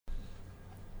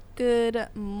Good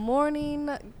morning,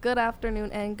 good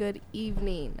afternoon, and good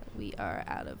evening. We are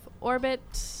out of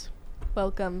orbit.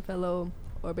 Welcome, fellow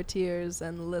orbiteers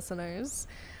and listeners.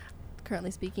 Currently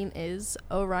speaking is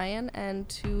Orion, and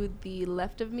to the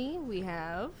left of me, we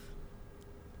have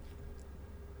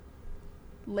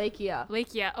Lakia.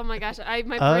 Lakia. Oh my gosh, my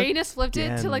brain has flipped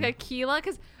it to like Aquila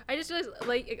because I just realized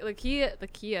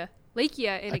Lakia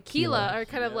and Aquila are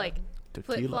kind of like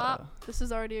flip flop. This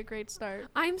is already a great start.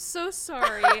 I'm so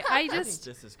sorry. I think just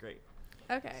this is great.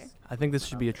 Okay. I think this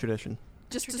should be a tradition.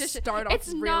 Just to Tradition. start off It's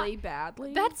really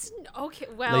badly. that's okay.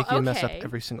 Well, Lakey okay. mess up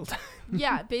every single time.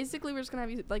 Yeah, basically we're just gonna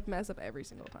have you like mess up every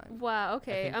single time. Wow.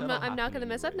 Okay. think I'm that'll not happen gonna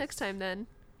mess up anyways. next time then.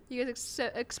 You guys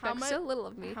expect mu- so little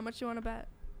of me. How much you want to bet?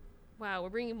 Wow, we're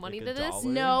bringing money Like to a this. dollar?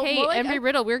 No. Hey, more like Embry a-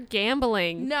 Riddle, we're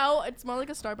gambling. No, it's more like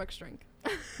a Starbucks drink.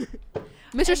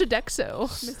 Mr. Sodexo.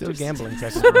 Still gambling,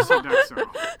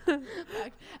 technically.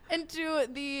 And to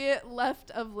the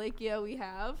left of Lakia, we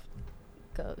have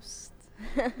Ghost.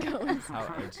 Ghost.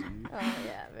 How edgy. Oh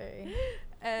yeah, very.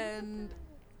 And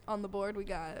on the board, we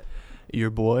got Your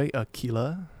boy,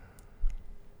 Aquila,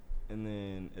 And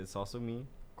then it's also me,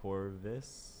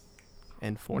 Corvus.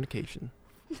 and fornication.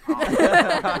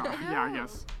 Yeah, I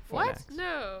guess. What? Fornax.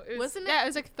 No. It was, Wasn't yeah, it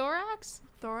was like Thorax?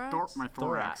 Thorax. My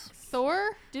thorax. Thor?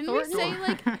 Didn't Thornton? we say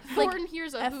like Thornton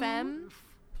here's a FM?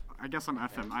 I guess I'm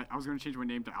FM. I was going to change my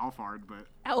name to Alphard, but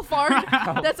Elfard?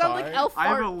 That sounds like Elfard? Elfard. I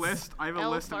have a list. I have a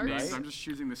list of Alphard? names. Right? I'm just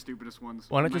choosing the stupidest ones.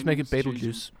 Why not My just make it name's changing.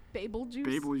 Beetlejuice? Babel juice.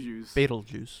 Beetlejuice.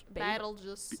 Beetlejuice. Battle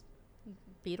just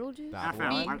Beetlejuice? That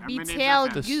FM. one. my name's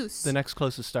tailed FM. The, Goose. the next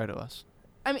closest star to us.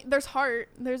 I mean, there's heart.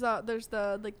 There's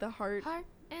the like the heart. Heart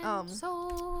and Um,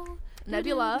 soul.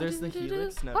 Nebula. There's the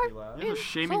Helix Heart Nebula. You're just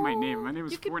shaming my name. My name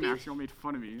is You could Fornax. be- Y'all made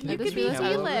fun of me. You This could be is how we're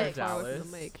Helix. Dallas.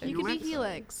 You could be Helix?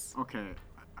 Helix. Okay,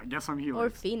 I guess I'm Helix. Or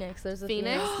Phoenix. There's a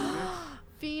Phoenix.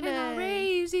 Phoenix. And I Phoenix.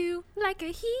 raise you like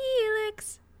a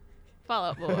helix. Fall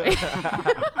Out Boy.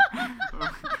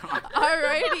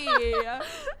 Alrighty.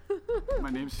 My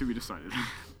name's to be decided.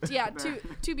 Yeah.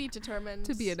 To be determined.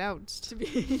 to be announced. To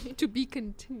be. To be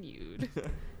continued.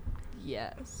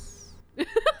 Yes. Oh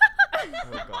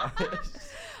gosh.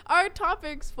 Our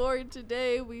topics for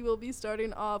today, we will be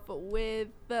starting off with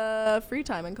free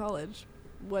time in college.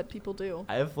 What people do.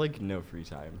 I have like no free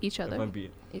time. Each other. If I'm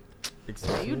being. It-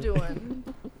 Excuse What you me? doing?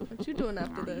 What you doing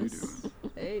after How you this?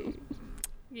 Hey.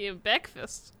 Yeah,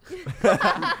 breakfast.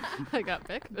 I got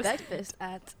breakfast. Breakfast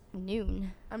at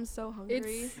noon. I'm so hungry.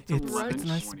 It's It's brunch.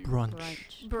 nice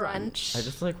brunch. brunch. I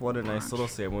just like want a nice little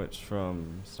sandwich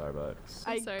from Starbucks.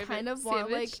 I I'm sorry, kind but of want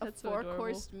sandwich? like a That's so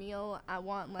 4-course meal. I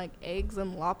want like eggs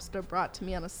and lobster brought to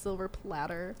me on a silver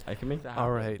platter. I can make that happen.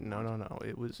 All right, no.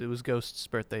 It was Ghost's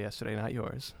birthday yesterday, not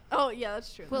yours. Oh yeah,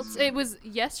 that's true. Well, it was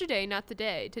yesterday, not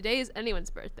today. Today is anyone's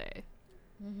birthday.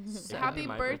 Yeah, happy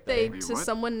my birthday birthday. to Wait, what?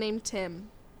 someone named Tim.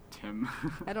 Tim.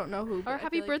 I don't know who. but Or I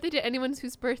happy feel like- birthday to anyone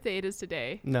whose birthday it is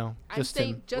today. No, I'm just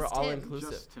saying Tim. just We're all Tim. inclusive.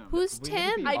 Just Tim. Who's We need to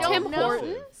Tim? be I all don't Tim know.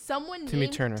 Horton? Someone Timmy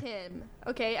named Turner. Tim.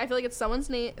 Okay, I feel like it's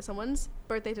someone's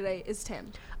birthday today is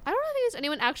Tim. I don't really think there's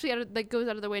anyone actually goes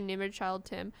out of their way to name their child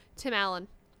Tim. Tim Allen.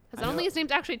 'Cause I I don't know- think his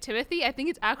name's actually Timothy. I think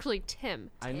it's actually Tim.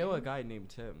 I know a guy named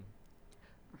Tim.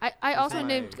 I That's also my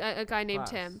named a guy named class.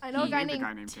 Tim. I know a He guy named a named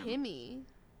guy named Tim. Timmy.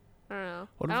 I don't know.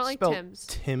 What I if don't it's like spelled Tim's.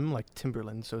 Tim like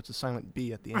Timberland, so it's a silent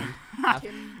B at the end?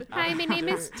 Tim. Hi, my name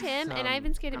is After Tim, and I've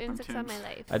been scared of Got them insects all my Tims.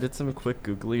 life. I did some quick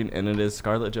Googling, and it is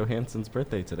Scarlett Johansson's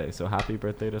birthday today. So happy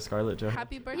birthday to Scarlett Johansson.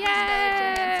 Happy birthday,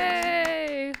 Scarlett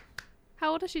Johansson. Yay!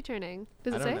 How old is she turning?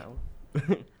 Does I it don't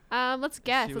say? know. Let's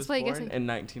guess. She Let's was play born guessing. in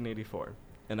 1984,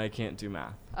 and I can't do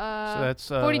math. so that's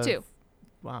 42.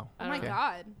 Wow. Oh my Okay.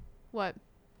 god. What?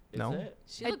 Is No. it?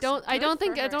 She I looks don't- I good don't for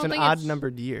think- I her. don't It's an think odd it's-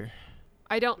 numbered year.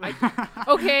 I don't.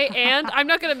 Okay, and I'm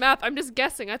not good at math. I'm just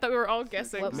guessing. I thought we were all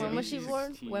guessing. When Maybe was she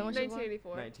born? 16. When was she born?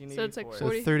 1984. So it's like 1984. So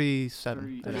 40. 37.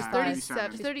 30. I She's think. Yeah.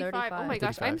 37. She's 35. Oh my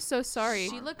gosh, 35. I'm so sorry.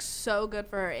 She looks so good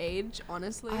for her age,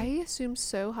 honestly. I assumed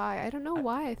so high. I don't know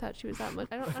why I thought she was that much.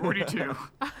 I don't. 42.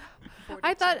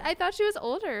 I thought she was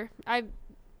older.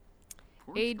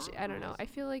 Age. I don't know. I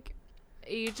feel like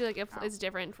age is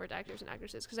different for actors and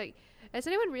actresses because like has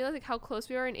anyone realized like how close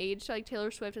we are in age to like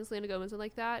Taylor Swift and Selena Gomez and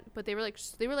like that? But they were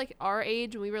like our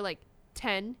age when we were like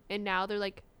 10, and now they're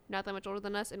like not that much older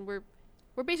than us, and we're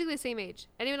basically the same age.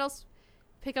 Anyone else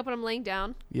pick up what I'm laying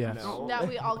down? Yeah. No. That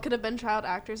we all could have been child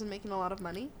actors and making a lot of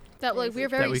money. That like we're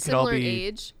That very we could all similar in be,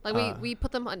 age. Like we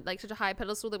put them on like such a high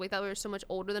pedestal that we thought we were so much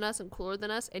older than us and cooler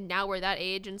than us, and now we're that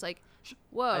age, and it's like,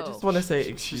 whoa. I just want to say,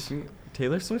 excuse me,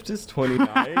 Taylor Swift is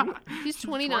 29. She's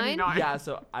 29. Yeah,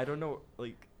 so I don't know,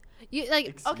 like, You like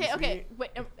excuse Okay, okay. me?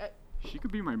 Wait. She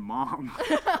could be my mom.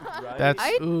 Right? That's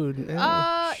I- ooh.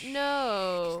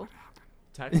 No.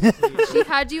 Technically, She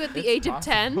had you at the it's age of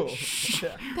 10.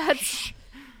 possible. That's.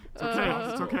 It's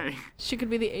okay. It's okay. She could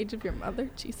be the age of your mother.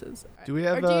 Jesus. Do we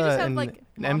Or have, do you just have an, like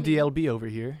an mommy? MDLB over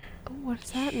here? What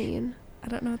does that mean? I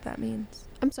don't know what that means.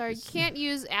 I'm sorry. You can't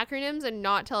use acronyms and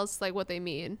not tell us like what they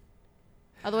mean.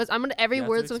 Otherwise, I'm gonna every You have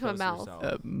word's to gonna come out my expose mouth.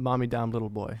 yourself. Mommy down, little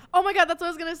boy. Oh my god, that's what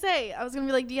I was gonna say. I was gonna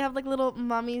be like, do you have like little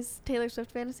mommy's Taylor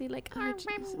Swift fantasy? Like, oh,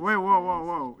 Jesus. Wait,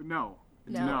 whoa. No.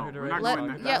 No. No, Her to we're write not a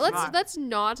going song. there. Yeah, That's let's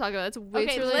not talk about it. It's way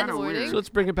Okay, too early in the Kinda weird. morning. So let's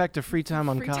bring it back to free time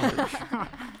on Free college. time.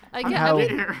 I on get, how- I Get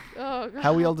mean, here. oh god.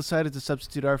 How we all decided to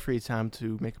substitute our free time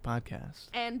to make a podcast.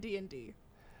 And D&D.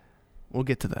 We'll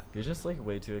get to that. You're just like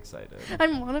way too excited. I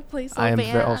want to play so I am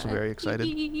bad. also very excited.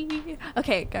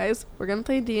 Okay, guys, we're gonna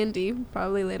play D&D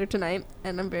probably later tonight,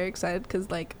 and I'm very excited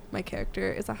because like my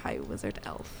character is a high wizard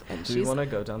elf, and Do we she's. want to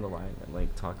go down the line and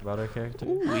like talk about our character?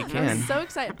 We I'm can. so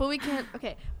excited, but we can't.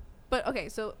 Okay, but okay.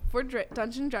 So for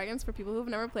Dungeons and Dragons, for people who've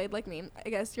never played like me, I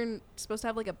guess you're supposed to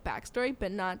have like a backstory,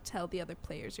 but not tell the other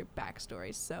players your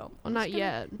backstory. So Well, I'm not just gonna-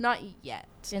 yet. Not yet.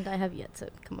 And I have yet to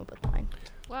come up with mine.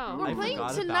 Wow. We're I playing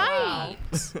forgot about tonight.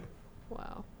 that.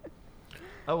 Wow.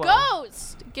 Oh well.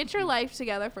 Ghost! Get your life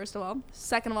together, first of all.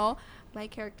 Second of all, my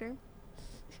character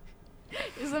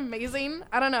is amazing.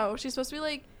 I don't know. She's supposed to be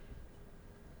like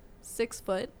 6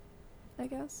 foot, I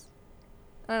guess.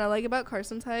 I don't know, like about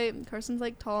Carson's height. Carson's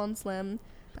like tall and slim.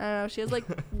 I don't know. She has like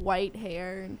white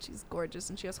hair and she's gorgeous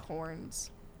and she has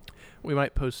horns. We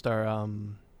might post our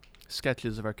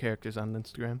sketches of our characters on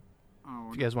Instagram. Oh,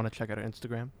 If you guys want to check out our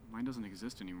Instagram, mine doesn't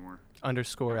exist anymore.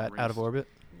 _@ out of orbit.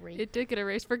 It did get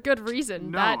erased for good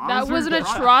reason. No, that I that was was an very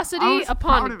proud. I atrocity was proud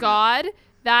upon of it. God.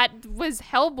 That was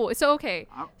Hellboy. So okay.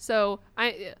 I- So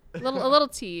a little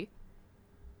T.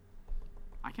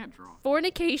 I can't draw.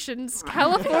 Fornications,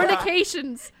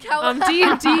 Californications.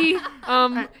 D&D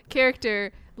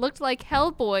character looked like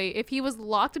Hellboy if he was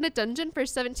locked in a dungeon for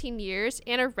 17 years,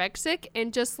 anorexic,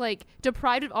 and just like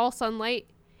deprived of all sunlight.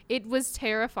 It was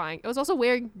terrifying. It was also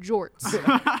wearing jorts.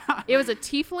 It was a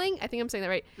tiefling. I think I'm saying that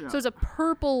right. Yeah. So it was a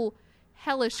purple,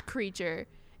 hellish creature,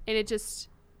 and it just.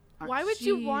 Why would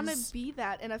you want to Jeez. be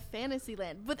that in a fantasy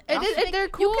land? But They're You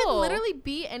could cool. literally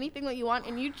be anything that you want,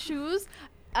 and you choose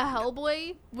a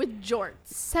Hellboy with jorts.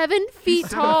 7 He's feet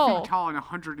 7 tall. feet tall and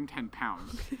 110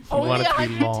 pounds. You Only want it to be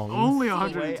 100 long. Only The way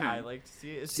 110. I like to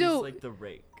see it is So- use like the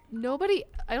rake. Nobody,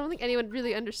 I don't think anyone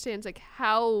really understands like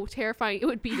how terrifying it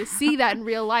would be to see that in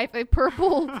real life. A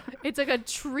purple, it's like a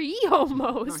tree No,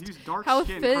 almost. he's dark How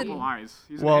skin, thin. purple eyes.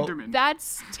 He's Well, an Enderman.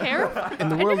 That's terrifying. In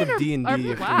the world of D&D, are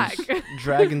if black. there's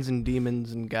dragons and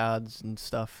demons and gods and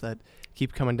stuff that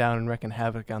keep coming down and wrecking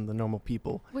havoc on the normal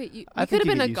people, Wait, you I could think have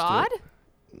you been get a used to god?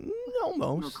 it. no,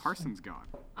 Almost. Carson's God.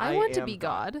 I want to am be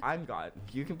God. I'm God.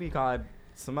 You can be God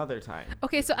some other time.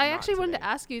 Okay, so I Not actually wanted to today.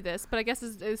 ask you this, but I guess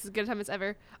this is as good a time as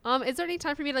ever. Is there any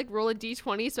time for me to like roll a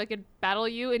d20 so I could battle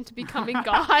you into becoming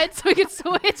God, so we could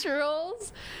switch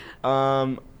roles?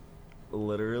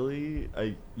 Literally,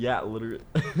 literally.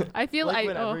 I feel like I-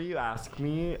 whenever oh. you ask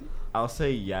me, I'll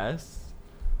say yes,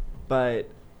 but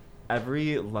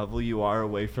every level you are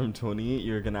away from 20,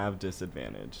 you're gonna have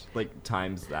disadvantage, like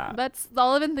times that. That's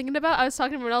all I've been thinking about. I was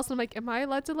talking to everyone else, and I'm like, am I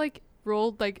allowed to like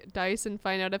roll like dice and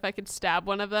find out if I could stab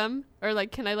one of them, or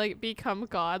like can I like become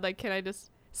God? Like can I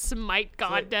just smite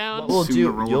God like, down? What we'll Assume do,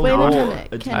 the roll you'll Wait a roll minute,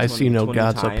 a can- I see no 20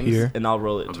 gods up times, here. and I'll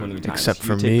roll it 20 times. Except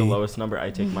for you take me. the lowest number, I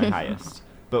take my highest.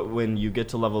 But when you get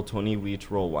to level 20, we each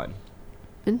roll 1.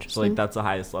 Interesting. So like that's the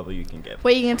highest level you can get.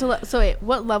 Wait, you get to so wait,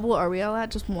 what level are we all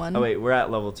at? Just one? Oh wait, we're at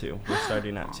level 2. We're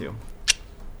starting at 2.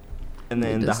 And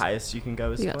then the just- highest you can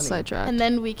go is you 20. got sidetracked. And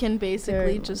then we can Very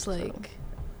basically much just so. like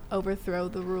overthrow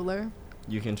the ruler.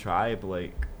 You can try, but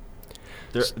like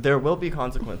there will be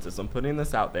consequences. I'm putting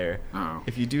this out there. Oh.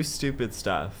 If you do stupid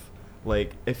stuff,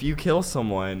 like if you kill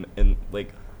someone and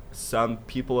like some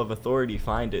people of authority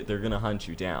find it, they're gonna hunt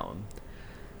you down,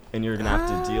 and you're gonna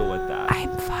have to deal with that.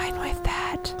 I'm fine with that.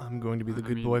 I'm going to be the I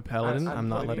good mean, boy paladin. I'm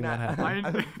not pointing letting that at- happen. I-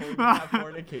 I'm pointing at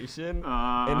fornication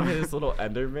in his little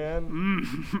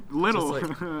Enderman. Little.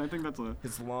 Just I think that's a.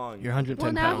 His long. You're 110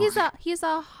 Well, now pounds. he's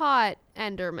a hot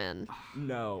Enderman.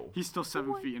 No. He's still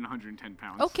 7 feet and 110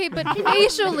 pounds. Okay, but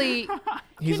facially,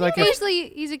 He's like a, facially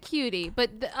he's a cutie.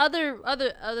 But the other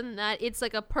than that, it's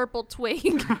like a purple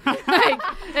twig. Like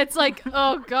it's like,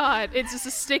 oh god, it's just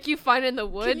a stick you find in the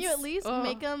woods. Can you at least Ugh.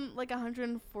 make him like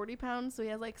 140 pounds so he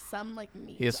has like some like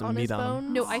meat He has some on his meat on him.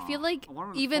 bones? No, I feel like I want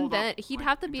him to even fold up, then he'd like,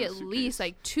 have to be into at a least suitcase.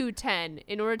 like 210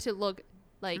 in order to look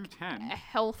like 210?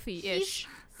 healthy-ish.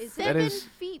 Is That 7 is-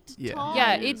 feet yeah. tall.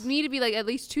 Yeah, it it is. need to be like at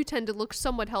least 210 to look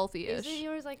somewhat healthy-ish. Isn't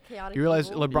yours like chaotic? You realize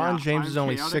evil? LeBron Yeah, James is I'm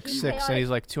only chaotic 6'6" evil. and he's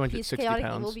like He's 260 chaotic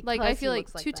evil pounds. because Like, I he feel like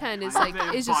looks like 210 that. is I like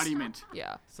have the is just embodiment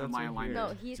yeah. Since my we're alignment. here,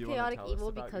 No, he's do you wanna chaotic tell us evil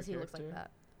about because he your looks like character?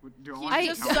 that. Do I He's want to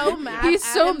just tell so you? mad. He's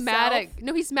at so mad himself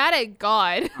at he's mad at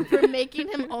God. for making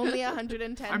him only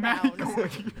 110 I'm mad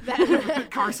pounds. at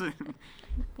Carson.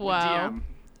 Wow. DM.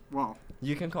 Well,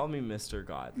 You can call me Mr.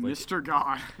 God. Like, Mr.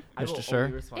 God. I will Mr. Sir?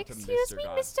 only respond to Excuse Mr. me,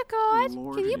 God. Mr. God.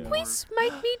 Lord Can you and please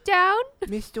smite me down?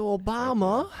 Mr.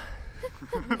 Obama.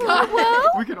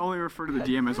 We can only refer to the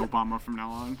DM as Obama from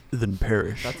now on. Then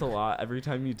perish. That's a lot. Every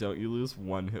time you don't, you lose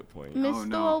 1 hit point. Mr.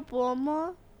 no.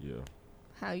 Obama, Yeah.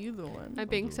 how you doing? I'm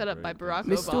being doing set up by great. Barack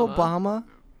Mr. Obama. Obama,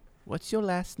 what's your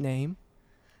last name?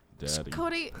 Daddy.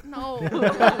 Cody, no.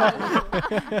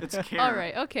 It's Karen. All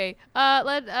right. Okay.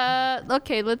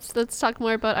 Let's talk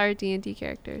more about our D&D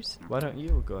characters. Why don't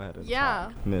you go ahead and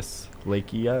Yeah. talk, Miss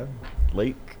Lakia?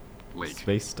 Lake? Lake.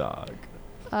 Space Dog.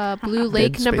 Blue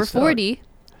Lake Dead number space dog. 40.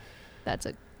 That's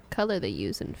a color they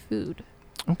use in food.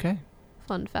 Okay.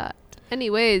 Fun fact.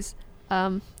 Anyways,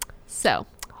 so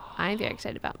I'm very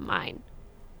excited about mine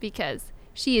because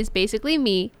she is basically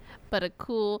me, but a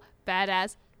cool,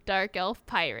 badass, dark elf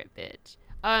pirate bitch.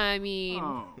 I mean,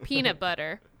 Oh. peanut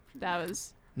butter. That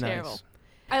was terrible. Nice.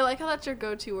 I like how that's your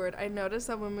go-to word. I noticed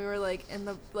that when we were like in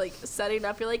the like setting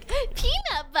up, you're like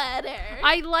peanut butter.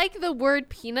 I like the word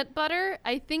peanut butter.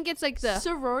 I think it's like the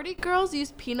Sorority girls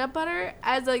use peanut butter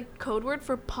as a code word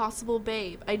for possible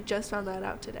babe. I just found that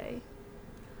out today.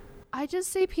 I just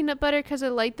say peanut butter because I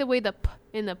like the way the p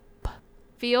in the p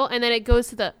feel, and then it goes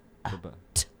to the Ow.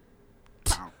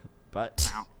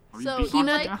 But Ow. Are you So beatboxing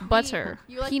peanut now? butter.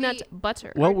 You like Peanut the-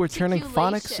 butter. Well, we're turning phonics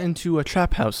Articulation. into a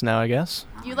trap house now, I guess.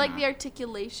 You like the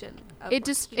articulation. Of It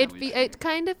just peanut it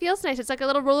kind of feels nice. It's like a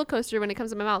little roller coaster when it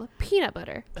comes to my mouth. Peanut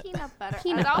butter. peanut butter.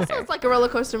 Peanut and also, butter. it's like a roller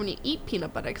coaster when you eat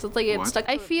peanut butter because it's like it's What? stuck.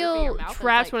 I to the roof of your feel mouth and it's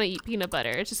trapped like- when I eat peanut butter.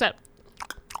 It's just that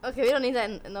Okay, we don't need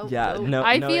that. No. yeah, no.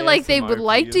 I no feel like they would ASMR,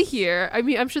 like to please. hear. I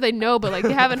mean, I'm sure they know, but like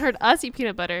they haven't heard us eat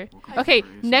peanut butter. Okay,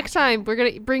 next time we're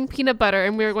gonna bring peanut butter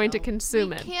and we're going to consume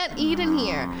We it. can't eat in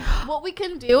here. What we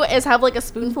can do is have like a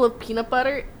spoonful of peanut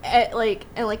butter,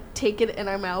 and take it in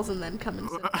our mouths and then come and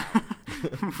sit.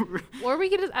 Or we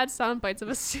could just add sound bites of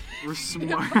us. We're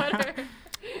peanut smart. butter.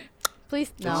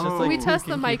 Please It's no. just like We who test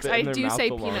can the keep mics. it in I their do mouth say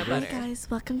the peanut longest. butter. Guys,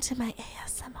 welcome to my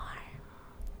ASMR.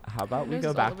 How about we This go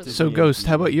is all back over to the So, D&D? Ghost,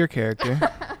 how about your character?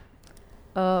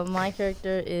 My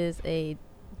character is a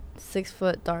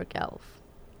 6-foot dark elf,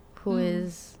 who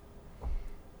is.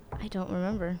 I don't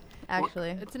remember actually.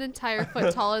 It's an entire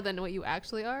foot taller than what you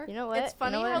actually are. You know what? It's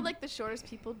funny you know how what? like the shortest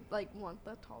people like want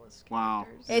the tallest Wow.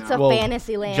 characters. It's Yeah. a Well,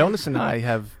 fantasy land. Jonas and I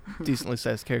have decently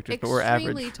sized characters, but we're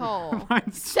Extremely average. tall.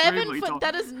 7 foot.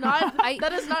 That is not. I-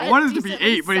 that is not. I a wanted it to be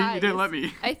decently 8, but you didn't sized. let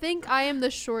me. I think I am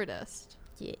the shortest.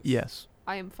 Yes. Yes.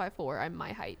 I am 5'4". I'm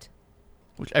my height.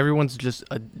 Which everyone's just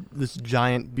this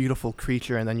giant, beautiful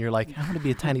creature, and then you're like, I want to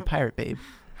be a tiny pirate, babe.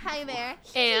 Hi there.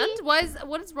 And what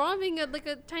is wrong with being like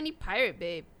a tiny pirate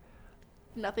babe?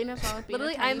 Nothing is wrong with being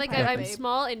Literally, a tiny I'm like pirate I'm babe.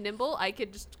 small and nimble. I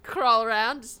could just crawl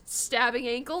around, just stabbing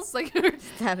ankles. Like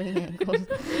Stabbing ankles.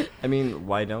 I mean,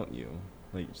 why don't you?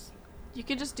 Like, just, You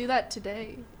could just do that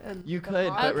today. And you the could, vlog,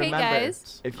 but Okay, remember,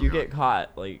 guys. if you get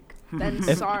caught, like, then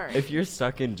if, sorry. if you're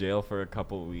stuck in jail for a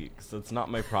couple weeks, that's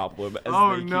not my problem. As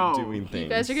Oh, they no. keep doing things. you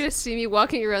guys are gonna see me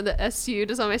walking around the SU,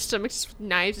 just on my stomach, just with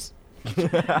knives.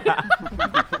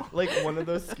 like one of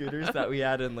those scooters that we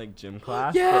had in like gym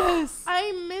class. Yes.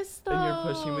 I miss those. And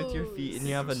you're pushing with your feet, and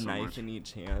you have a So knife much. in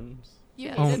each hand. You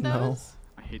Yes. Oh, hated no. those?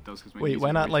 I hate those because my Wait, knees why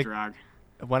are not, always like- drag.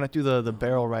 Why not do the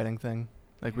barrel riding thing?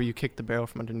 Like where you kick the barrel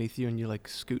from underneath you and you like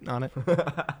scooting on it.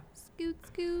 Scoot,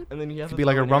 scoot. And then you have Could a be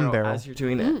like bow a and rum arrow barrel. as you're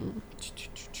doing it. Mm.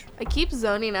 I keep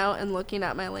zoning out and looking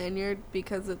at my lanyard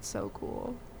because it's so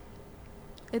cool.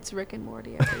 It's Rick and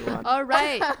Morty, everyone. All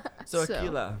right. So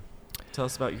Akila, tell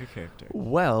us about your character.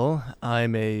 Well,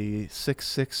 I'm a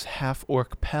 6'6"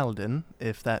 half-orc paladin,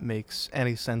 if that makes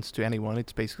any sense to anyone.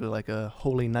 It's basically like a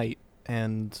holy knight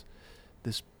and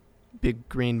this big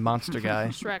green monster guy.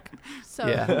 Shrek. So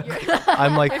Yeah. you're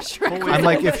I'm like If Shrek I'm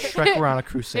like if was- Shrek were on a if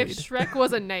crusade. Shrek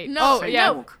was a knight. No, oh yeah.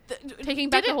 no. Taking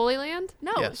back the didn't- Holy Land.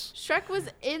 No, Yes. Shrek was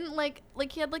in like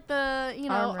he had like the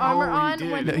Armor. armor Oh, he on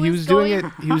did. when No, he, he was doing going-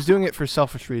 it. He was doing it for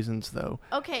selfish reasons, though.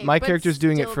 Okay, My but character's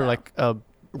doing it still, for though. like a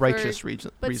righteous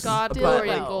reason. but reason. God Still glory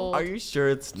though. and gold. Are you sure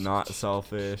it's not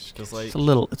selfish? Because like It's a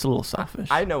little selfish.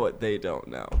 I know what they don't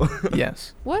know.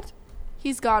 Yes. What?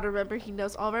 He's God. Remember, he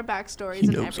knows all of our backstories He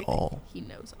and knows everything. all. He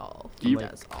knows all. Do He you-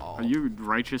 does all. Are you a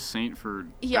righteous saint for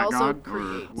He that also god? Or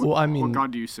creates. what, Well, I mean- what god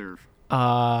do you serve?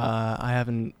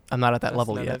 I'm not at that That's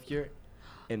level none yet. of your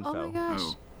info. Oh my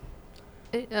gosh.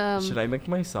 Oh. Should I make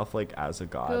myself like as a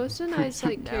god? Ghost and I's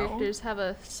like No. characters have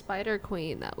a spider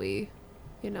queen that we,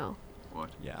 What?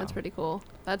 Yeah. that's pretty cool.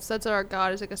 That's our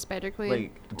god is like a spider queen.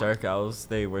 Like dark elves,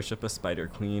 they worship a spider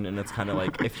queen, and it's kind of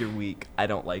like if you're weak, I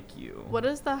don't like you. What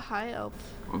is the high elf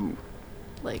Oh.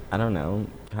 like? I don't know.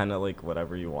 Kind of like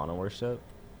whatever you want to worship.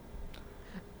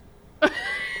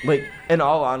 Like in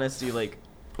all honesty, like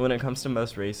when it comes to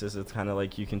most races, it's kind of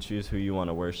like you can choose who you want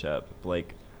to worship.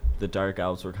 Like the dark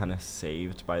elves were kind of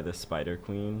saved by the spider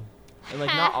queen, and like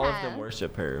not all of them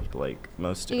worship her, but like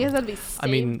most do. You guys have to be saved I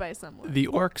mean, by someone. The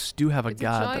orcs do have a It's a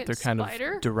god that giant they're kind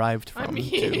spider? of derived from. I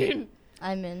too. mean,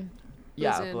 I'm in.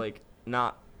 Yeah, Listen. but like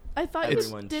not. I thought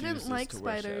everyone you didn't chooses like to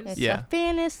worship. spiders. It's Yeah. a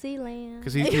fantasy land.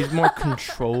 Because he's more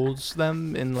controls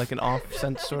them in like an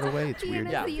off-sense sort of way. It's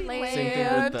weird. Yeah. Fantasy Same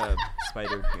thing with land. the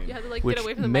spider queen. you have to like Which get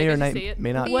away from the may mic or as you not, say it.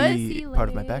 may not What? be part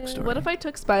of my backstory. What if I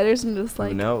took spiders and just Who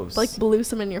like knows? blew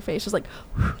some in your face, just like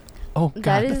Oh That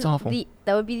god, is that's awful.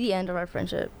 that would be the end of our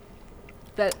friendship.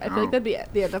 that? I feel like that'd be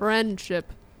the end of. Friendship.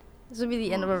 This would be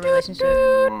the end of our relationship.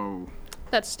 Whoa.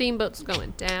 That steamboat's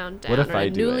going down, down. What if or I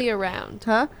do newly it? around.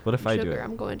 Huh? What if I do Sugar, it?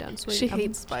 I'm going down swing. She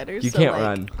hates spiders. You so, can't like,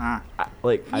 run. Ah.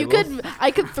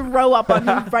 I could throw up on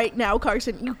you right now,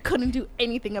 Carson. You couldn't do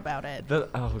anything about it.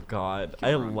 Oh god,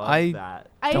 I love I- that.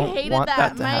 I Don't hated want that.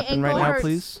 that to My happen ankle right now, hurts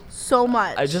please. so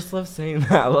much. I just love saying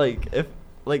that. Like if,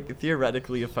 like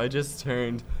theoretically, if I just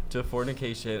turned to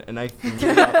fornication and I threw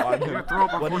up on You him, gotta throw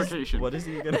up on what is fornication. what is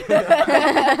he gonna?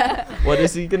 What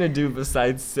is he gonna do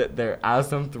besides sit there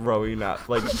as I'm throwing up?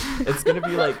 Like it's gonna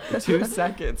be like 2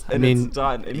 seconds and mean, it's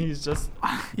done, and he's just.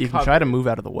 You can try to covered. move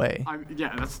out of the way.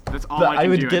 Yeah, that's all But I can I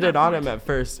would do get at it that on point. him at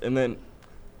first, and then.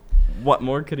 What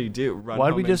more could he do? Run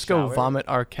Why'd home we and just go shower? vomit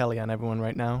R. Kelly on everyone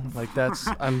right now? Like that's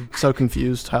I'm so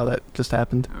confused how that just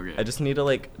happened. Okay. I just need to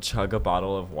like chug a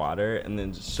bottle of water and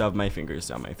then just shove my fingers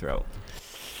down my throat.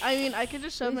 I mean, I could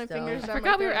just shove Please my don't. fingers I down.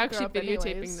 forgot my we were throat and actually throw up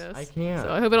videotaping anyways. this. I can't.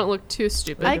 So I hope I don't look too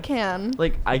stupid. I can.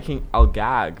 Like I'll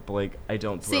gag, but like I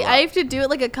don't. See, throw I up. have to do it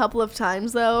like a couple of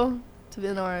times though to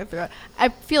know where I throw it. I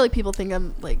feel like people think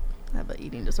I'm like have an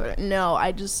eating disorder. No,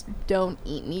 I just don't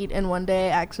eat meat. And one day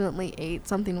I accidentally ate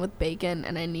something with bacon,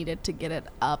 and I needed to get it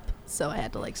up, so I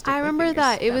had to like. Stick I my remember fingers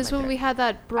that. It down was my when we throat. had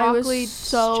that I was broccoli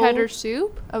so- cheddar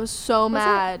soup. I was so Was it?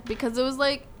 mad because it was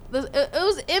like it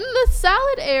was in the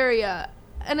salad area,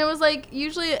 and it was like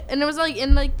usually, and it was like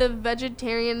in like the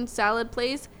vegetarian salad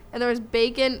place, and there was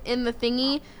bacon in the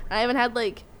thingy. And I haven't had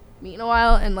like meat in a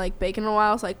while and like bacon in a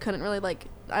while, so I couldn't really like.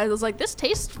 I was like, this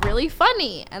tastes really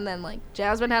funny, and then like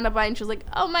Jasmine had a bite, and she was like,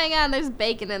 oh my god, there's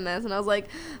bacon in this, and I was like,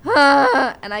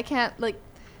 ah! And I can't like.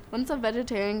 Once a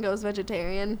vegetarian goes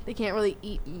vegetarian, they can't really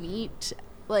eat meat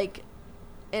like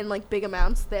in like big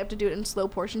amounts. They have to do it in slow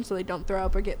portions so they don't throw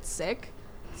up or get sick.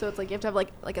 So it's like you have to have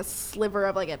like a sliver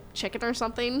of like a chicken or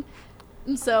something.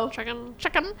 And so Chicken.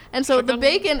 And so the Chicken.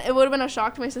 bacon, it would have been a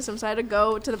shock to my system. So I had to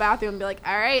go to the bathroom and be like,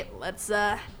 all right, let's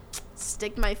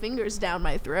stick my fingers down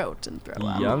my throat and throw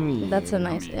up. Yummy. That's a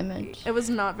nice Yummy. It image. was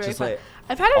not very Just fun. like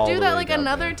I've had to all do the that way like down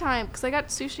another there. time because I got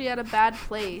sushi at a bad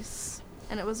place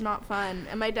and it was not fun.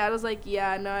 And my dad was like,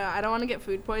 yeah, no, I don't want to get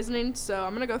food poisoning, so I'm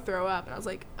going to go throw up. And I was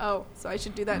like, oh, so I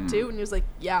should do that too? And he was like,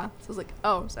 yeah. So I was like,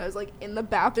 oh. So I was like in the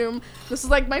bathroom. This is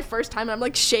like my first time. And I'm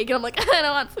like shaking. I'm like, I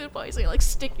don't want food poisoning. Like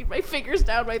sticking my fingers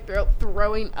down my throat,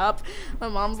 throwing up. My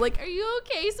mom's like, are you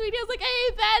okay, sweetie? I was like, I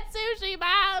ate that sushi,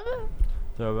 Mom.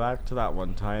 Throw back to that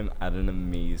one time at an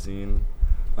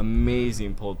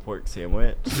amazing pulled pork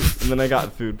sandwich, and then I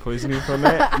got food poisoning from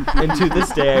it. And to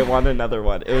this day, I want another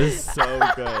one. It was so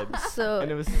good, So and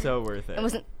it was so worth it. it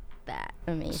wasn't that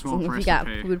Small amazing if price you to got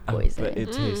pay. food But poisoning.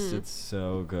 it tasted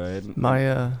so good.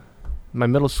 My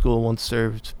middle school once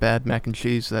served bad mac and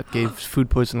cheese that gave food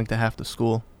poisoning to half the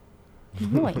school.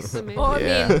 Nice. Amazing. Well, I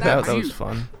Yeah, mean, that that's, was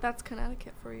fun. that's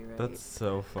Connecticut for you, right? That's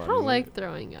so funny. I don't like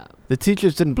throwing up. The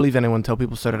teachers didn't believe anyone until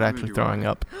people started Neither actually do throwing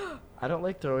I. up. I don't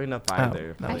like throwing up Oh,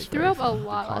 either. that I was threw very up a fun.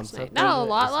 lot last night. concept Not a of it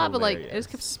lot, is but like I just hilarious.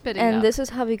 kept spitting And up. this is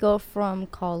how we go from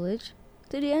college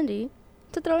to D&D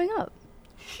to throwing up.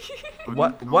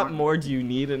 What more do you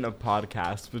need in a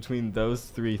podcast between those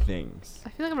three things? I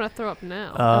feel like I'm gonna throw up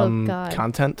now. Oh, God.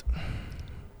 Content.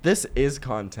 This is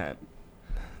content.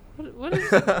 What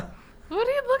is? What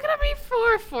are you looking at me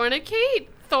for? Fornicate?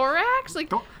 Thorax? Like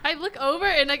Don't- I look over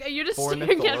and like you're just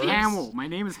staring at me. Hamill. My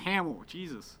name is Hamill.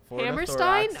 Jesus.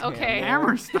 Hammerstein? Fornithorax Okay. Hamill.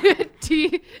 Hammerstein.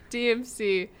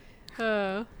 DMC.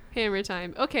 Hammer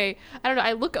time. Okay. I don't know.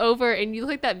 I look over and you look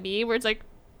like that meme where it's like,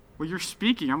 Well, you're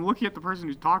speaking. I'm looking at the person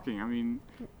who's talking. I mean,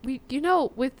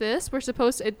 with this, we're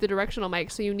supposed to, the directional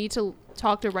mic, so you need to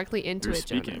talk directly into you're it,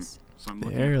 speaking. Jonas. So I'm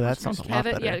looking There, at that Christmas sounds a lot trees.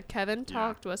 Kevin, better. yeah, Kevin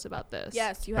talked to us about this.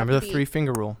 Yes, you have Remember to the be.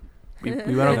 3-finger rule? We went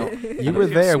over. You What were if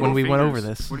you have there when small we went over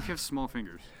fingers? this. What if you have small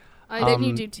fingers? Then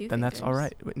you do 2 Then that's all fingers.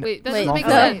 right. Wait, no, Wait, that Wait, doesn't make no.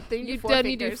 sense. Then you do You 4 then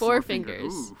you do fingers. 4 Finger.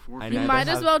 fingers. Ooh, 4 I You never might as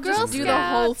have well Girl just do the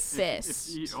whole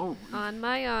Scouts. fist. On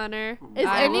my honor. Is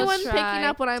I will anyone picking try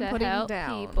up what I'm to putting help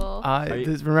down? People. Are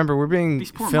you- remember, we're being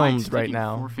These poor mics filmed right taking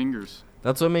now. 4 fingers.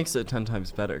 That's what makes it 10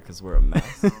 times better because we're a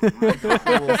mess. Oh my God.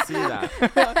 People will see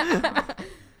that.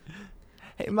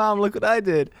 Hey, Mom, look what I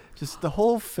did. Just the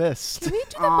whole fist. Can we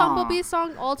do the Aw. Bumblebee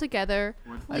song all together?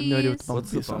 What? I have no idea what the Please?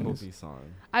 What's the Bumblebee song is. Bumblebee song?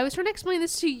 I was trying to explain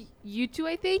this to you two,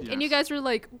 I think, and you Yes. guys were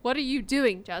like, "What are you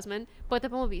doing, Jasmine?" But the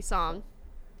Bumblebee song.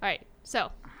 All right,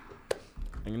 so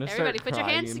I'm gonna everybody, start put your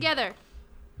hands crying. together.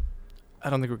 I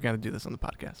don't think we're going to do this on the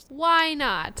podcast. Why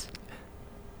not?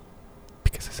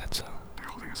 Because I said so. They're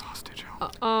holding us hostage. I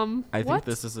think what?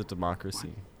 this is a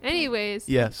democracy. Anyways,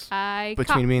 Yes. I Between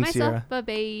caught me and myself Sierra. a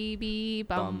baby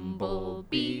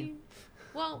bumblebee.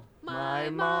 Won't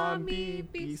my mommy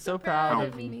be so proud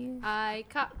of me? I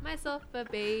caught myself a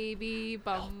baby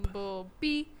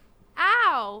bumblebee.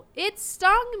 Ow! It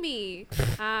stung me.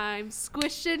 I'm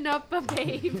squishing up a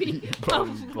baby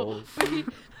bumblebee.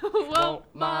 Won't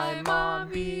my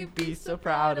mommy be so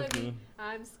proud of me?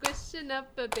 I'm squishing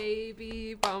up a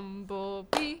baby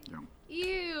bumblebee. Yum.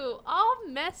 Ew, all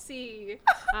messy.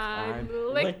 I'm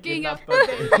I'm licking licking up up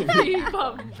a a baby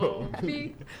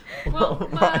bumblebee.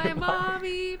 Won't my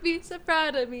mommy be so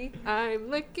proud of me? I'm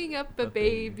licking up a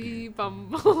baby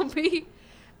bumblebee.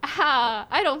 Ah,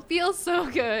 I don't feel so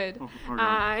good. Oh, God.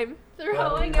 I'm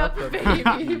throwing up a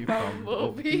baby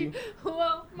bumblebee.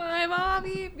 Won't my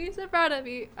mommy be so proud of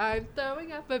me? I'm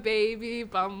throwing up a baby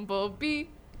bumblebee.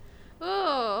 Oh,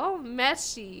 all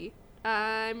messy.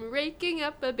 I'm raking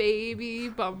up a baby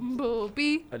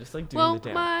bumblebee. I just like doing Won't the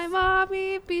dance. my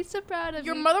mommy be so proud of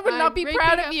Your me? mother would not I'm be raking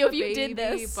proud of up you a if you did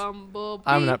baby this. Bumblebee.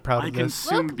 I'm not proud I of can this.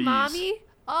 Consume Look, bees. mommy,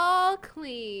 all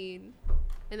clean.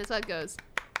 And that's how it goes.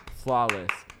 Flawless.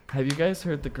 Have you guys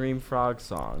heard the Green Frog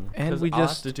song? And 'Cause we I'll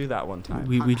just- have to do that one time.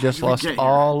 We How just did we lost get here?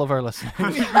 all of our listeners.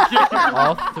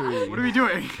 All 3. What are we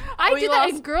doing? I We did that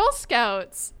in lost- Girl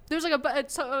Scouts. There's like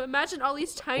so imagine all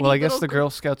these tiny. Well, I guess little the Girl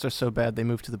Scouts are so bad they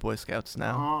moved to the Boy Scouts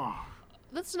now. Oh.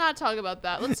 Let's not talk about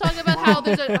that. Let's talk about how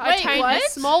there's a Wait, tiny, what?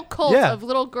 small cult Yeah. of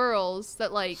little girls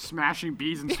that like Smashing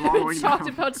bees and swallowing talked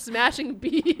them. about smashing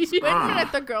bees. Wait a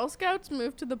minute, the Girl Scouts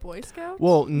moved to the Boy Scouts?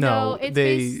 Well, No, no, it's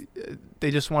they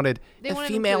just wanted They a wanted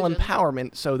female inclusion.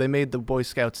 empowerment, so they made the Boy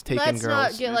Scouts take in Let's not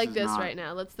girls. get This like is this not- right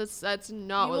now. That's not You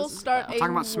what will this is start about. a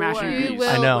talking about smashing war bees. You will.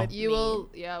 I know. You will.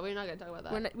 Yeah, we're not gonna talk about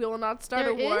that. We will not start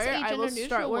There a war. is a I will gender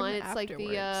start neutral one one. It's like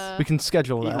the afterwards. We can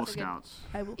schedule Eagle that. Scouts.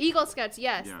 I will. Eagle Scouts.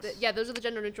 Yes. Yes. Yeah, those are the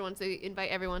gender neutral ones. They invite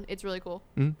everyone. It's really cool.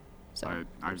 Mhm. So I'm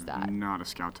there's that. not a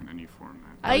scout in any form.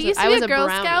 I was a- used I to be was a a Girl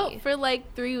brownie. Scout for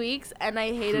like 3 weeks, and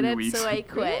I hated 3 it, weeks? so I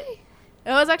quit. Really? It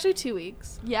was actually 2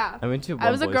 weeks. Yeah. I went to I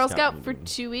was a Boy Girl Scout for meeting.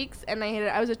 2 weeks, and I hated it.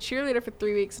 I was a cheerleader for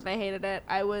 3 weeks, and I hated it.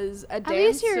 I was a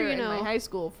least dancer you're, you in my know, high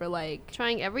school for like.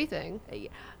 Trying everything.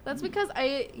 That's because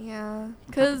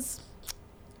because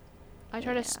I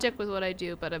try Yeah. to stick with what I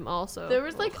do, but I'm also there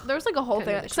was like a whole Kind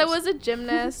thing. of Because I issues. was a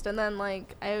gymnast, and then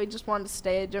like I just wanted to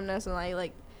stay a gymnast, and I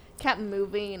like kept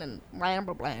moving and blah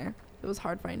blah blah. It was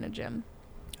hard finding a gym.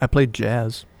 I played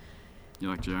jazz. You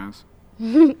like jazz?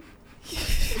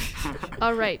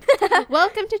 All right.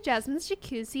 Welcome to Jasmine's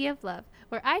Jacuzzi of Love,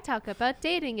 where I talk about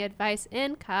dating advice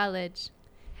in college.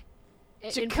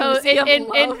 Jacuzzi of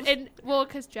love. Well,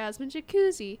 because Jasmine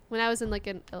Jacuzzi. When I was in like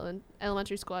an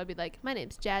elementary school, I'd be like, "My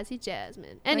name's Jazzy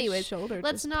Jasmine." Anyways, shoulder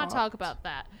let's just not talk popped. about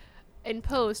that. In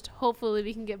post, hopefully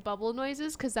we can get bubble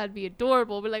noises, because that'd be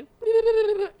adorable. We're like,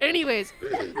 anyways.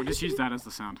 We'll just use that as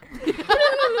the sound.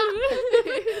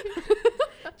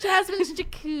 Jasmine's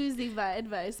jacuzzi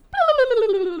advice.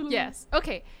 Yes.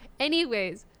 Okay.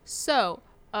 Anyways, so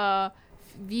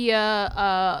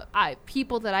via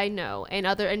people that I know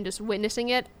and just witnessing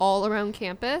it all around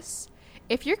campus,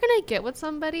 if you're gonna get with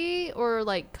somebody or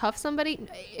like cuff somebody,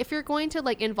 if you're going to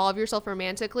like involve yourself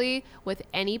romantically with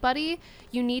anybody,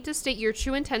 you need to state your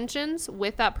true intentions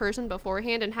with that person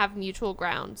beforehand and have mutual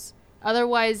grounds.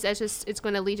 Otherwise, it's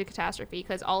going to lead to catastrophe,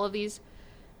 because all of these,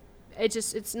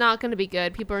 it's not going to be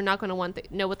good. People are not going to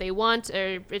know what they want,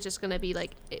 or it's just going to be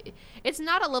like, it's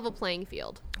not a level playing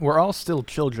field. We're all still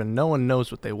children. No one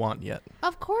knows what they want yet.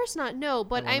 Of course not, no,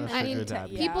 but I I want a mean, sugar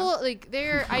daddy. people like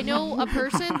I know a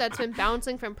person that's been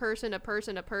bouncing from person to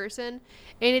person to person,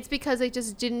 and it's because they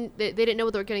just didn't know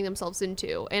what they were getting themselves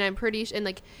into. And I'm pretty and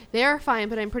like they are fine,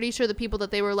 but I'm pretty sure the people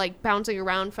that they were like bouncing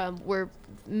around from were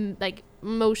like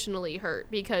emotionally hurt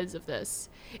because of this.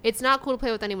 It's not cool to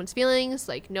play with anyone's feelings.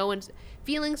 Like, no one's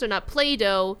feelings are not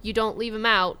Play-Doh. You don't leave them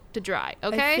out to dry,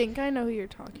 okay? I think I know who you're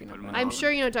talking Put 'em about. in I'm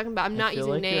sure you know what I'm talking about. I'm not feel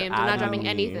using like you're names. I'm not dropping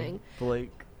adding me, anything.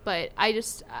 Like, But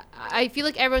I feel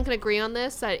like everyone can agree on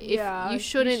this, that if Yeah, you you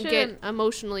shouldn't get shouldn't-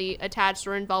 emotionally attached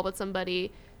or involved with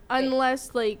somebody.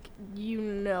 Unless, like, you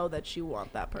know that you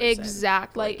want that person.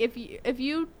 Exactly. Like, if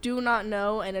you do not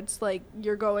know and it's, like,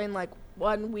 you're going, like,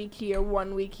 1 week here,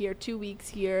 1 week here, 2 weeks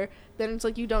here, then it's,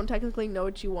 like, you don't technically know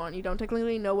what you want. You don't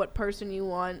technically know what person you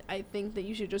want. I think that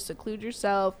you should just seclude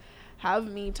yourself, have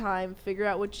me time, figure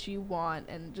out what you want,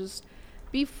 and just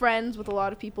be friends with a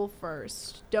lot of people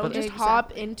first. Don't But- just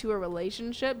hop into a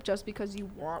relationship just because you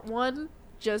want one.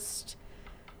 Just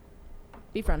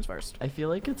be friends first. I feel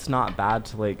like it's not bad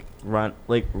to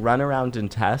run around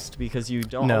and test, because you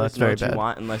don't No, always it's know very what you bad.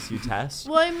 want unless you test.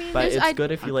 Well, I mean, But there's- it's I-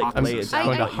 good if you I'm play it just down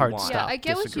going to what you hard want. stop. Yeah, I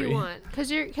get disagree. what you want,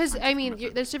 because I mean,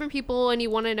 there's different people, and you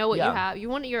want to know what you Yeah. have. You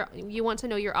want to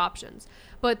know your options.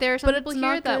 But there are some But people it's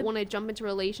here not that good. want to jump into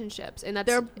relationships, and that's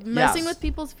they're messing Yes. with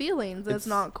people's feelings. That's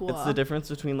not cool. It's the difference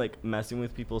between messing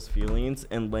with people's feelings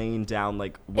and laying down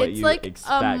what It's you like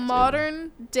expect. a and-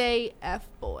 modern day F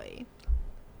boy.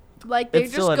 Like they're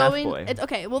It's still just an going. F-boy. It's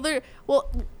okay. Well, they're well.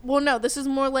 No. This is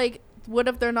more like, what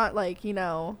if they're not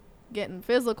getting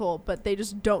physical, but they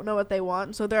just don't know what they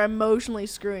want, so they're emotionally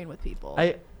screwing with people.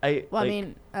 I Well, I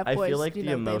mean, F I boys, feel like you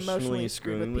the know, they emotionally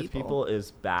screw screwing with people is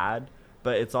bad,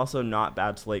 but it's also not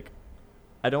bad to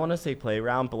I don't want to say play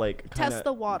around, but Test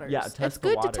the waters. Yeah, test it's the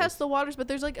good waters. to test the waters, but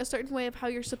there's a certain way of how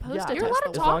you're supposed to You're test allowed the to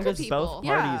as talk long to as people. both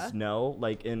Yeah. parties know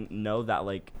and know that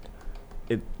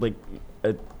it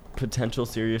a potential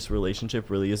serious relationship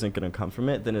really isn't going to come from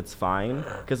it, then it's fine,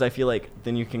 because I feel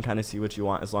then you can kind of see what you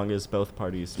want as long as both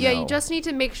parties Yeah, know. you just need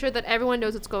to make sure that everyone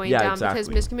knows what's going Yeah, down, exactly.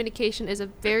 because miscommunication is a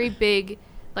very big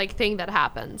thing that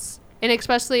happens, and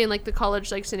especially in the college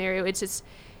scenario, it's just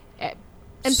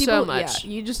and so people. much.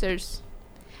 Yeah, you just There's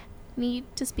need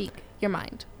to speak your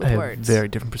mind I with have words. very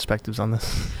different perspectives on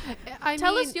this.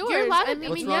 Tell mean, us You're yours. allowed to, I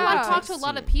mean, you're wrong allowed with to talk to a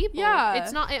lot of people. Yeah.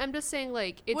 It's not. I'm just saying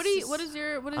it's. What is just-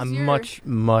 your I'm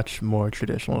much more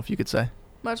traditional, if you could say.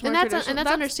 much more and that's traditional.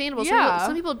 understandable. Yeah.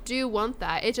 Some people do want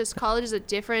that. It's just college is a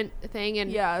different thing,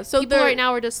 and Yeah. So people they're right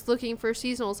now are just looking for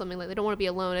seasonal something. They don't want to be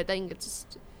alone. I think it's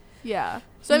just. Yeah.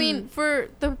 So I mean, for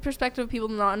the perspective of people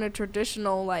not in a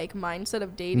traditional mindset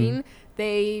of dating,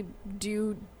 they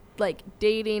do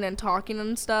dating and talking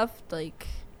and stuff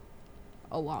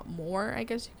a lot more, I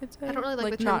guess you could say. I don't really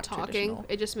like the term not talking. traditional.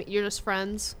 It just you're just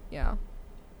friends, Yeah.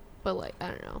 but I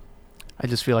don't know. I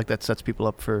just feel like that sets people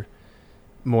up for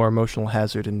more emotional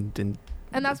hazard and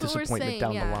And that's what we're disappointment saying.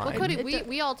 down Yeah. the Well, line. Cody, It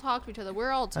we all talk to each other.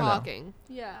 We're all I know. talking.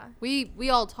 Yeah. We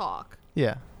all talk.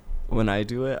 Yeah. When I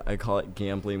do it, I call it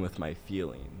gambling with my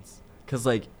feelings, because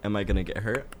am I gonna get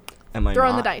hurt? Am I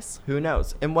Throwing not? the dice. Who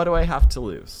knows? And what do I have to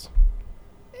lose?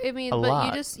 I mean, A but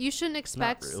lot. you shouldn't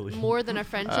expect really. more than a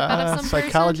friendship out of some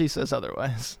psychology person. says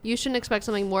otherwise. You shouldn't expect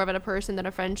something more out of a person than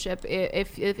a friendship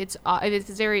if it's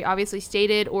very obviously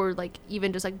stated, or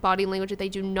even just body language that they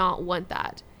do not want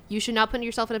that. You should not put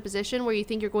yourself in a position where you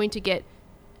think you're going to get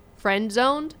friend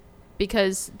zoned,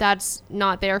 because that's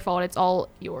not their fault. It's all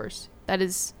yours. That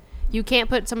is, you can't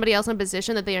put somebody else in a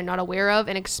position that they are not aware of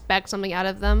and expect something out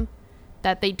of them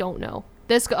that they don't know.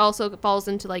 This also falls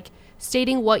into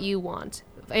stating what you want,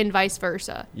 and vice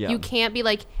versa. Yeah. You can't be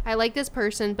I like this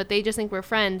person, but they just think we're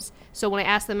friends. So when I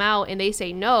ask them out and they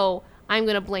say no, I'm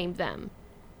going to blame them.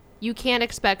 You can't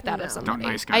expect that No. of somebody. Not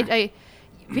nice guy.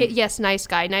 Yes, nice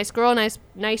guy, nice girl,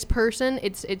 nice person.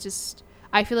 It just,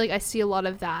 I feel like I see a lot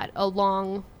of that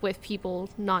along with people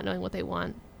not knowing what they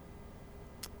want.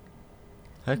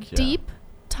 Heck yeah. Deep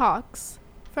talks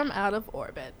from out of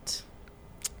orbit.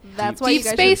 That's Deep- why Deep you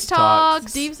guys space should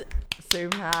talks. Deep.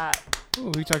 Same hat. Ooh,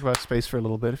 we can talk about space for a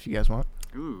little bit if you guys want.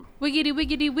 Ooh. Wiggity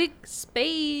wiggity wig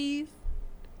space.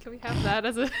 Can we have that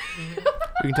as a?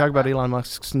 We can talk about Elon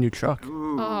Musk's new truck,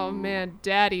 Ooh. Oh man,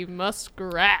 Daddy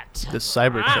Muskrat. the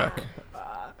Cybertruck.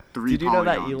 3 Did you know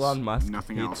that polygons, Elon Musk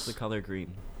nothing hates else. the color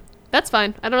green? That's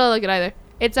fine. I don't really like it either.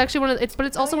 It's actually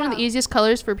it's also one of the yeah. easiest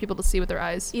colors for people to see with their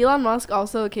eyes. Elon Musk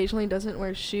also occasionally doesn't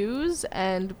wear shoes,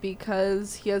 and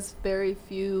because he has very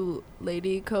few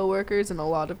lady coworkers and a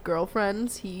lot of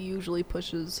girlfriends, he usually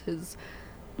pushes his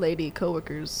lady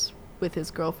coworkers with his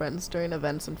girlfriends during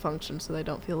events and functions so they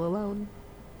don't feel alone.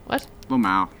 Lil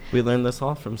Mao. We learned this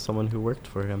all from someone who worked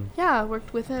for him. Yeah,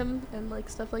 worked with him and like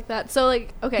stuff like that. So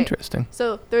like, okay. Interesting.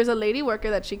 So there's a lady worker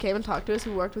that she came and talked to us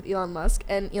who worked with Elon Musk,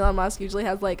 and Elon Musk usually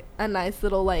has like a nice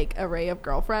little like array of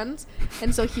girlfriends,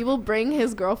 and so he will bring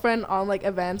his girlfriend on like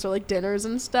events or like dinners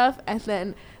and stuff, and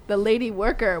then the lady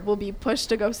worker will be pushed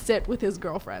to go sit with his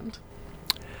girlfriend.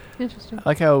 Interesting. I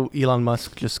like how Elon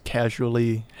Musk just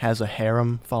casually has a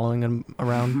harem following him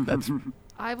around. That's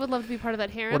I would love to be part of that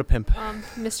harem. what a pimp.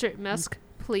 Mr. Musk,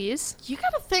 please. You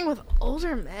got a thing with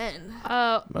older men.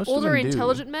 Most of Older them do.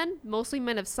 intelligent men, mostly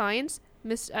men of science.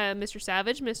 Mr.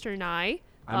 Savage, Mr. Nye.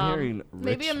 I'm hearing rich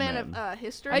Maybe a man men. of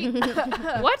history.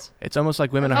 What? It's almost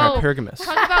like women are Oh, hypergamous.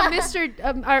 Talk about Mr.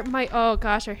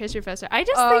 Our history professor. I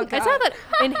just Oh, think it's God. not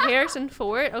that in Harrison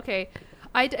Ford. Okay,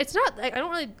 it's not. I don't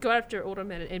really go after older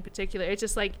men in particular. It's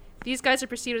just like these guys are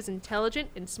perceived as intelligent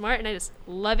and smart, and I just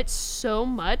love it so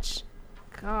much.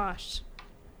 Gosh,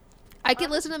 I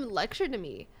can listen to them lecture to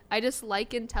me. I just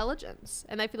like intelligence,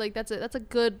 and I feel like that's a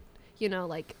good,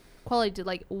 like quality to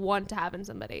like want to have in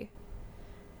somebody.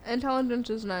 Intelligence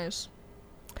is nice.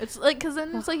 It's like, because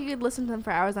then it's like you could listen to them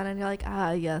for hours on, and you're like,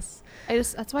 ah, yes.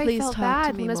 That's why Please I felt talk to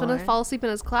bad me when I was going to more. fall asleep in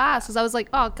his class, because I was like,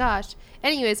 oh gosh.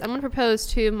 Anyways, I'm going to propose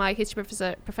to my history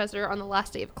professor on the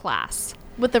last day of class.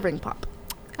 With the ring pop.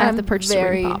 I have to I'm purchase a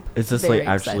ring pop. Is this very like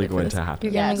actually excited for going this. to happen?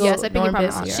 You're Yes. gonna go Yes, I pinky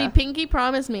Norman promise. She pinky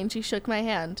promised me, and she shook my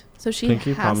hand. So she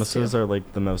Pinky has promises to. are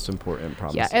like the most important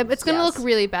promises. Yeah, it's going to Yes. look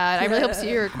really bad. I really hope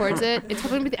Siri records it. It's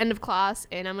going to be the end of class,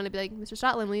 and I'm going to be like, Mr.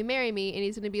 Stotland, will you marry me? And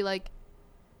he's going to be like,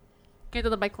 get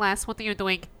out of my class. What are you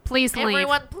doing? Please leave.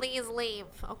 Everyone, please leave.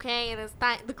 Okay,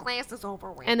 the class is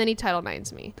over with. And then he Title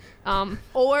IXs me.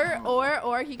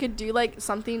 Or he could do like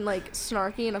something like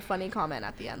snarky and a funny comment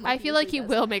at the end. I feel like he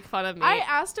usually does. will make fun of me. I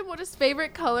asked him what his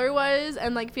favorite color was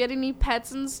and like if he had any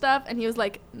pets and stuff, and he was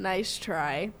like, "Nice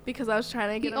try," because I was trying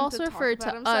to he get him also to talk referred about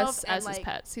to himself us and, as his like,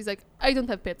 pets. He's like, I don't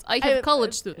have pets. I have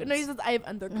college students. No, he says I have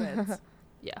undergrads.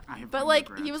 Yeah. I have But like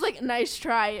he undergrads. was like, "Nice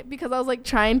try," because I was like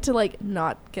trying to like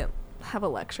not have a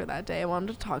lecture that day. I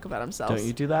wanted to talk about himself. Don't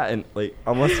you do that in like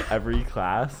almost every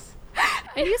class?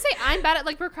 And you say I'm bad at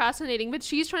like procrastinating, but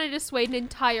she's trying to dissuade an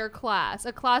entire class,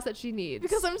 a class that she needs.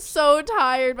 Because I'm so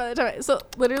tired by the time. So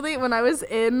literally, when I was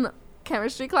in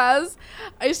chemistry class,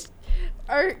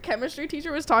 our chemistry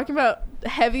teacher was talking about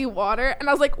heavy water, and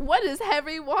I was like, "What is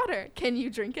heavy water? Can you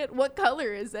drink it? What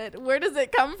color is it? Where does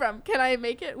it come from? Can I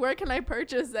make it? Where can I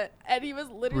purchase it?" And he was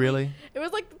literally Really? It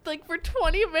was like for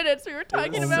 20 minutes we were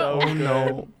talking was about. so Oh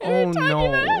no. we were Oh talking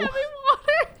about no. heavy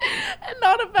water, and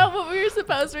not about what we were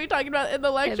supposed to be talking about in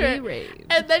the lecture. Heavy rain.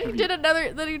 And then he did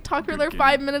another. Then he talked for another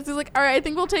 5 minutes. He's like, "All right, I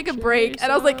think we'll take a break."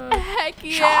 And I was like, "Heck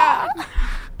yeah!"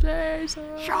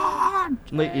 Sean!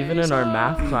 Like even in our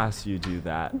math class, you do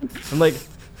that. And like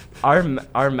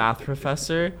our math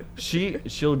professor,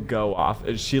 she'll go off.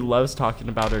 And she loves talking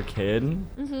about her kid.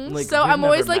 Like, So we've I'm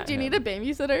always never like, met "Do you need him. a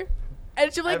babysitter?"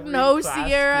 And she's like, Every "No, class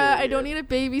Sierra, I don't period.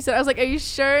 need a babysitter." I was like, "Are you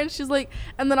sure?" And she's like,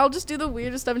 and then I'll just do the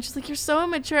weirdest stuff. And she's like, "You're so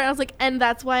immature." And I was like, "And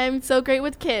that's why I'm so great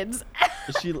with kids."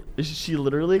 She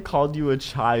literally called you a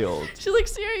child. She's like,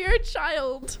 "Sierra, you're a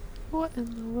child." What in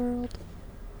the world?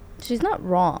 She's not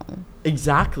wrong.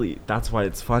 Exactly. That's why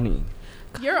it's funny.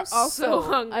 You're I'm so also a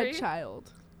hungry.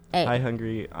 child. Hey, Hi,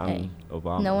 hungry. I'm Hey.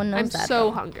 Obama. no one knows I'm that. so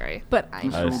though. hungry. But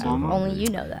I'm I assume Obama. Only hungry. you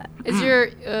know that. Is your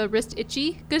wrist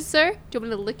itchy, good sir? Do you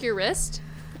want me to lick your wrist?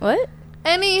 What?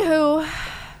 Anywho,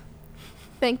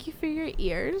 thank you for your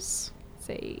ears.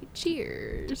 Say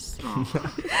cheers.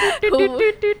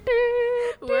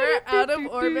 We're out of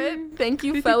orbit. Thank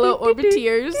you, fellow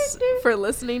orbiteers, for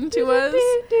listening to us.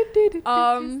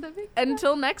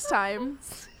 Until next time.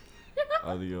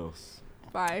 Adios.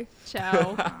 Bye.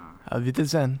 Ciao. Auf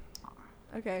Wiedersehen.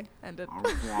 Okay, end it. Au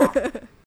revoir.